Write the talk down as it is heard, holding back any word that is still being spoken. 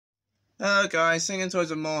Hello guys, Singing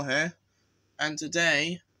Toys and More here, and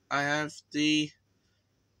today I have the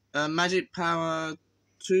Magic Power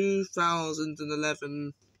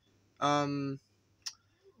 2011 uh,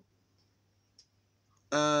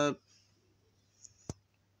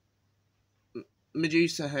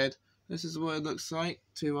 Medusa head. This is what it looks like.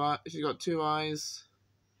 She's got two eyes,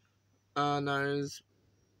 nose,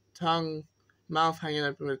 tongue, mouth hanging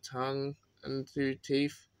open with tongue, and two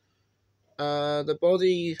teeth. The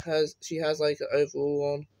body she has like an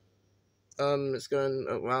overall on. It's going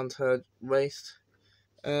around her waist.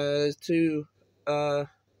 There's two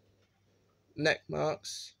neck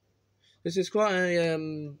marks. This is quite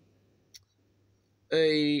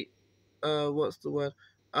what's the word?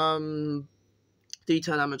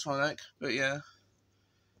 Detailed animatronic, but yeah.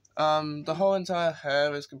 The whole entire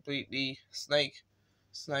hair is completely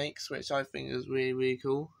snakes, which I think is really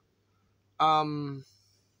cool.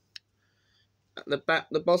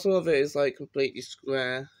 The bottom of it is like completely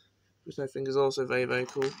square, which I think is also very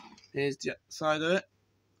cool. Here's the side of it.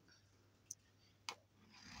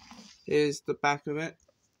 Here's the back of it.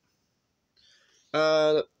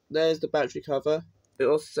 There's the battery cover. It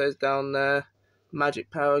also says down there, Magic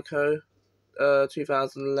Power Co.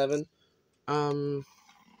 2011.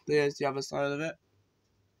 There's the other side of it.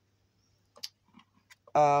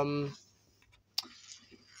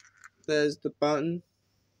 There's the button.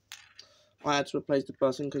 I had to replace the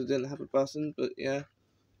button because it didn't have a button, but yeah.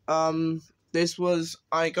 I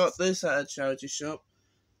got this at a charity shop.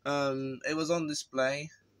 It was on display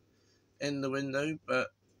in the window, but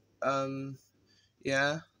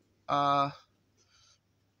yeah.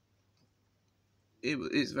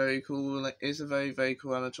 It's very cool. Like, it's a very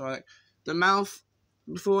cool animatronic. The mouth,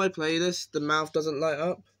 before I play this, the mouth doesn't light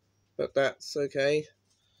up, but that's okay.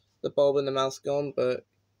 The bulb in the mouth's gone, but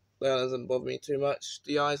that doesn't bother me too much.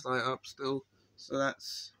 The eyes light up still, so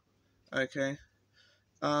that's okay.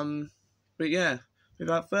 But yeah,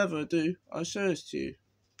 without further ado, I'll show this to you. I'm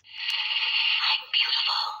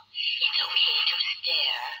beautiful. It's okay to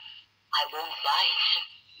stare. I won't bite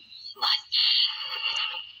much.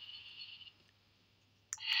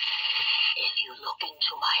 If you look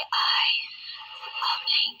into my eyes, I'll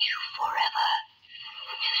change you forever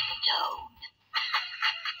to stone.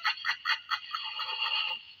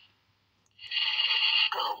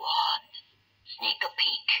 Go on, sneak a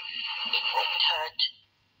peek. It won't hurt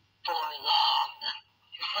for long.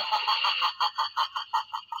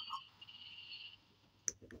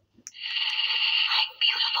 I'm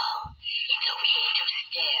beautiful. It's okay to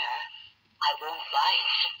stare. I won't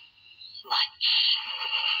bite much.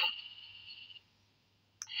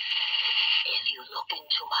 If you look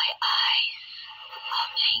into my eyes,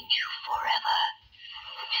 I'll change you forever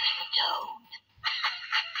to stone.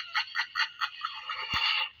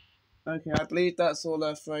 Okay, I believe that's all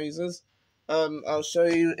their phrases. I'll show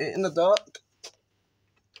you it in the dark.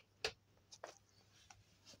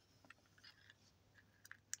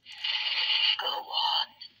 Go on,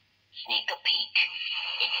 sneak a peek.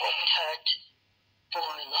 It won't hurt for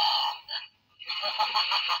long.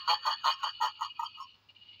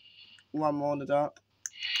 One more in the dark.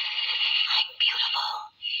 I'm beautiful.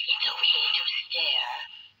 It's okay to stare.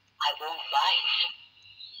 I won't bite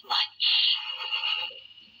much.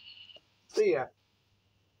 So yeah.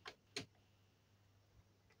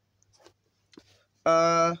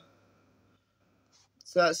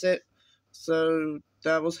 So that's it. So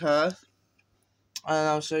that was her. And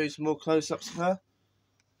I'll show you some more close-ups of her.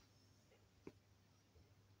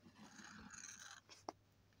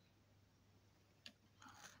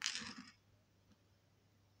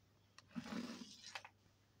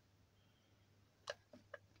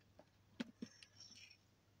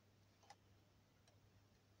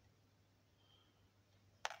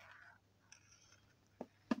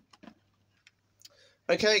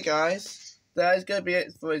 Okay guys, that is going to be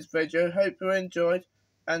it for this video. Hope you enjoyed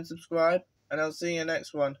and subscribe, and I'll see you in the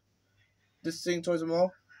next one. This is Singing Toys and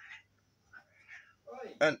More.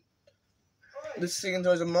 And this is Singing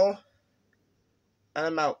Toys and More. And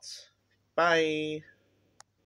I'm out. Bye.